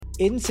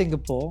In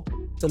Singapore,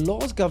 the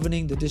laws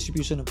governing the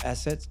distribution of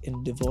assets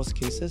in divorce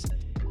cases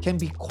can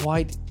be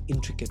quite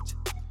intricate.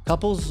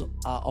 Couples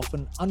are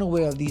often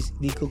unaware of these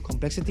legal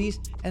complexities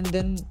and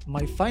then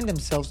might find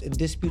themselves in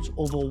disputes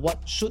over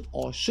what should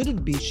or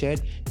shouldn't be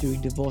shared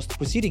during divorce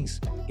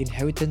proceedings.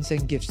 Inheritance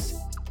and gifts.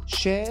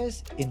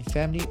 Shares in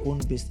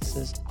family-owned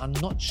businesses are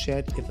not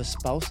shared if a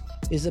spouse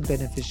is a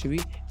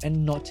beneficiary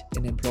and not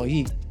an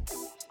employee.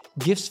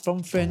 Gifts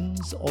from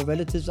friends or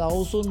relatives are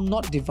also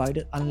not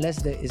divided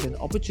unless there is an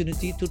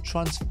opportunity to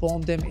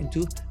transform them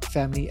into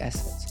family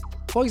assets.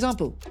 For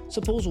example,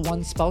 suppose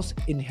one spouse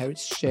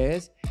inherits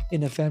shares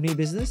in a family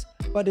business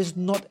but is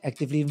not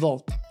actively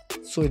involved.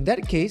 So in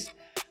that case,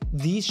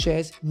 these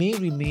shares may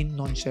remain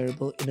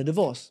non-shareable in a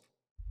divorce.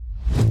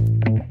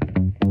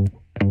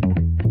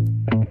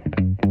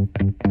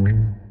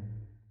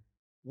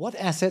 What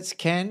assets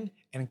can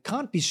and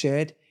can't be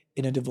shared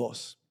in a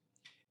divorce?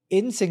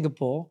 In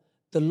Singapore,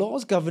 the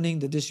laws governing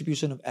the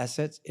distribution of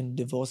assets in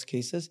divorce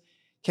cases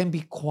can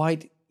be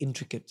quite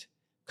intricate.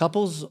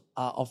 Couples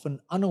are often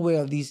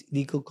unaware of these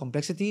legal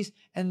complexities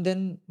and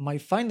then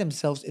might find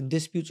themselves in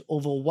disputes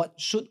over what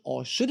should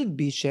or shouldn't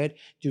be shared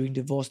during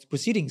divorce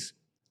proceedings.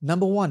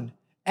 Number 1.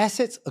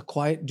 Assets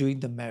acquired during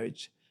the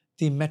marriage.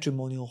 The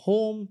matrimonial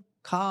home,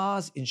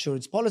 cars,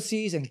 insurance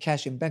policies, and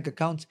cash in bank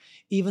accounts,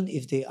 even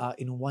if they are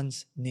in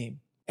one's name.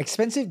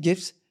 Expensive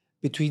gifts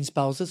between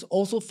spouses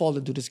also fall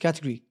into this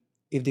category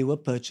if they were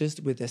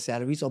purchased with their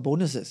salaries or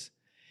bonuses.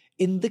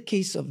 In the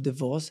case of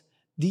divorce,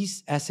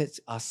 these assets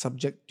are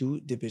subject to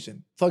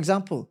division. For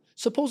example,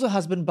 suppose a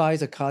husband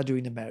buys a car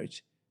during the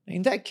marriage.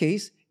 In that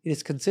case, it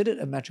is considered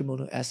a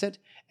matrimonial asset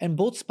and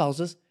both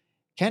spouses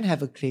can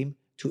have a claim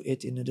to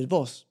it in a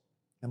divorce.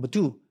 Number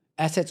 2,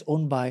 assets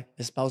owned by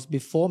a spouse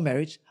before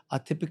marriage are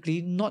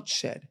typically not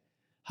shared.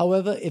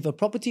 However, if a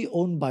property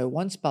owned by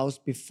one spouse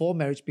before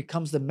marriage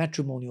becomes the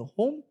matrimonial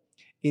home,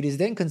 it is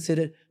then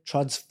considered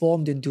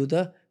transformed into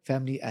the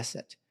family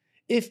asset.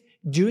 If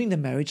during the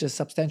marriage a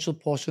substantial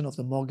portion of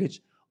the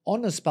mortgage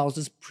on a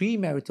spouse's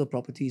premarital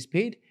property is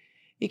paid,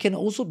 it can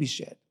also be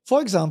shared.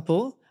 For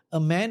example, a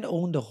man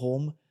owned a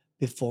home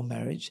before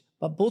marriage,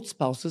 but both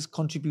spouses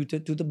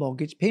contributed to the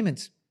mortgage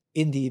payments.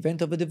 In the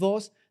event of a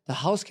divorce, the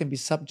house can be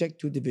subject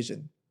to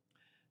division.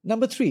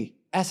 Number 3,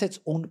 assets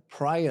owned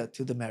prior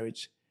to the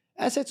marriage.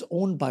 Assets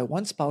owned by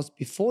one spouse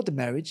before the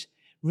marriage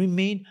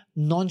remain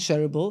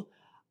non-shareable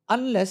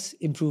unless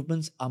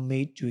improvements are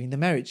made during the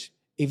marriage.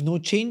 If no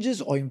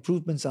changes or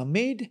improvements are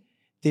made,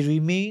 they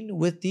remain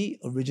with the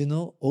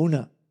original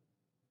owner.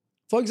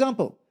 For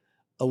example,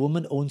 a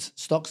woman owns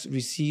stocks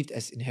received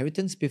as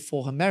inheritance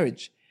before her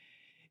marriage.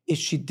 If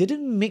she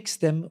didn't mix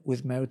them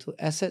with marital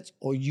assets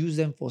or use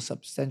them for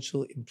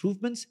substantial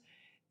improvements,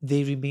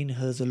 they remain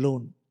hers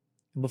alone.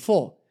 Number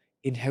 4,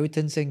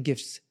 inheritance and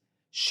gifts.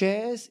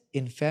 Shares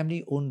in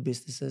family-owned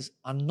businesses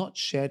are not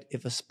shared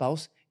if a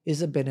spouse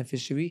is a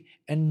beneficiary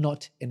and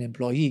not an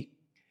employee.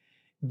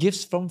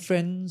 Gifts from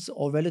friends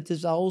or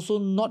relatives are also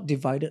not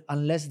divided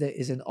unless there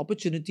is an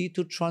opportunity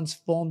to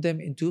transform them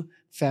into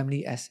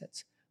family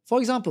assets. For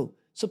example,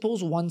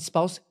 suppose one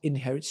spouse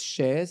inherits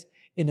shares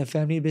in a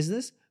family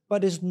business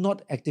but is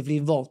not actively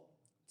involved.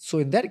 So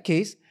in that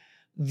case,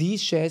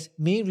 these shares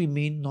may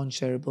remain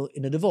non-shareable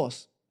in a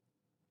divorce.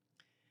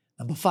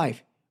 Number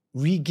 5,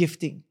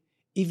 regifting.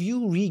 If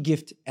you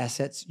regift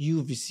assets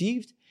you've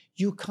received,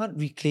 you can't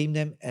reclaim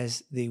them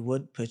as they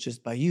weren't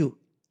purchased by you.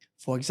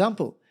 For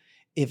example,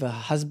 if a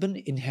husband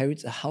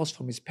inherits a house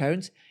from his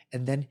parents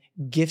and then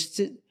gifts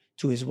it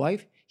to his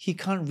wife, he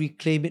can't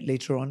reclaim it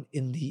later on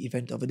in the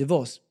event of a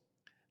divorce.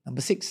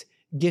 Number 6,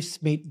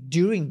 gifts made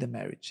during the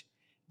marriage.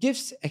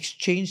 Gifts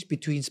exchanged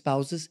between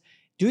spouses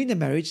during the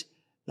marriage,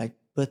 like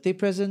birthday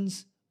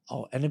presents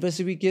or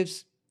anniversary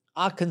gifts,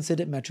 are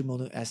considered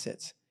matrimonial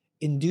assets.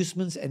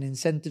 Inducements and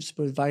incentives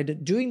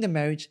provided during the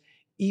marriage,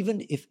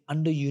 even if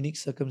under unique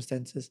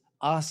circumstances,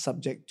 are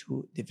subject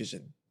to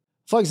division.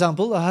 For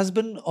example, a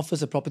husband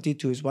offers a property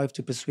to his wife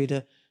to persuade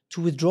her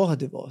to withdraw her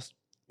divorce.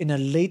 In a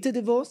later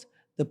divorce,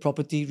 the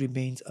property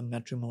remains a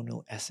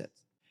matrimonial asset.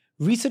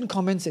 Recent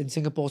comments in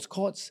Singapore's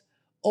courts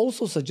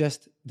also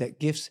suggest that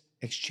gifts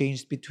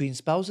exchanged between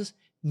spouses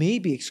may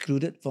be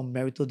excluded from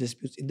marital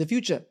disputes in the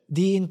future.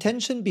 The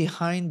intention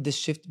behind this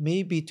shift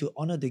may be to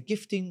honor the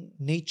gifting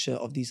nature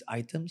of these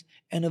items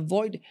and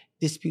avoid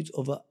disputes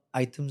over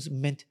items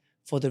meant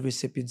for the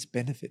recipient's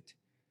benefit.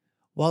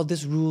 While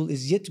this rule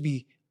is yet to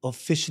be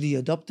officially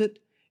adopted,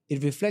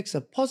 it reflects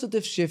a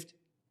positive shift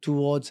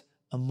towards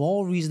a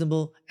more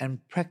reasonable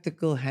and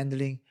practical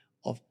handling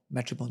of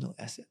matrimonial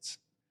assets.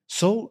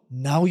 So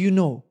now you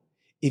know.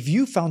 If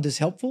you found this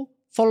helpful,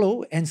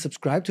 follow and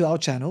subscribe to our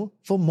channel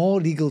for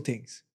more legal things.